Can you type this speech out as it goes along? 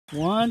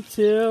1,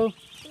 2.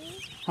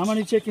 How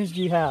many chickens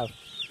do you have?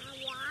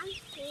 1,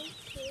 2,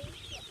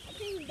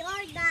 3. Open the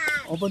door,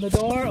 Dad. Open the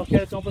door? Okay,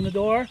 let's open the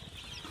door.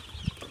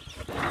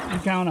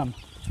 And count them.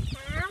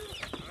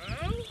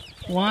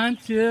 1,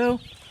 2.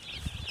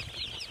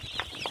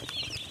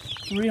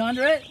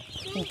 300?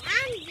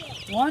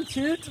 1,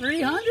 2,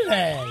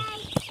 300.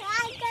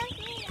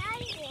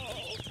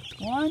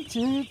 1,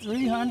 2,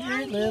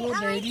 300 little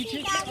baby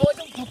chickens. Oh,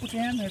 don't put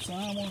your hand there,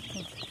 son. I want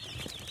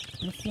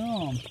to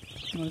film.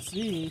 I want to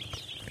see.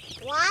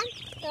 1,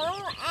 2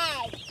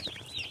 eggs.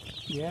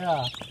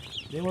 Yeah,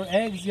 they were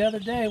eggs the other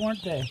day,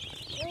 weren't they?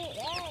 3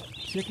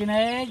 eggs. Chicken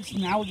eggs.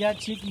 Now we got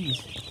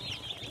chickies.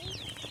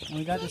 And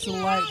we got this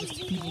little light just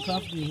to keep them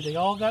comfy. They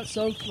all got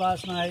soaked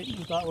last night.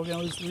 We thought we were going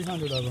to lose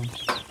 300 of them.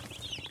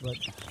 But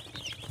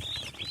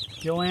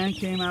Joanne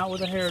came out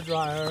with a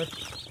hairdryer.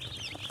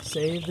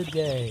 Saved the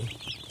day.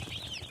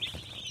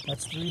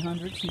 That's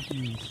 300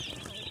 chickies.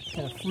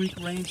 Had a freak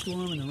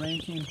rainstorm and the rain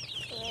came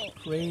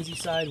crazy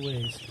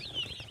sideways.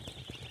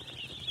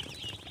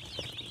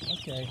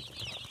 Okay.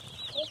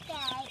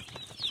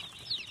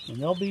 And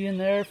they'll be in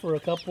there for a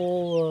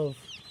couple of,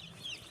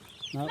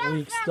 not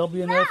weeks, they'll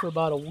be in there for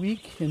about a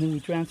week, and then we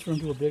transfer them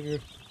to a bigger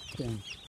thing.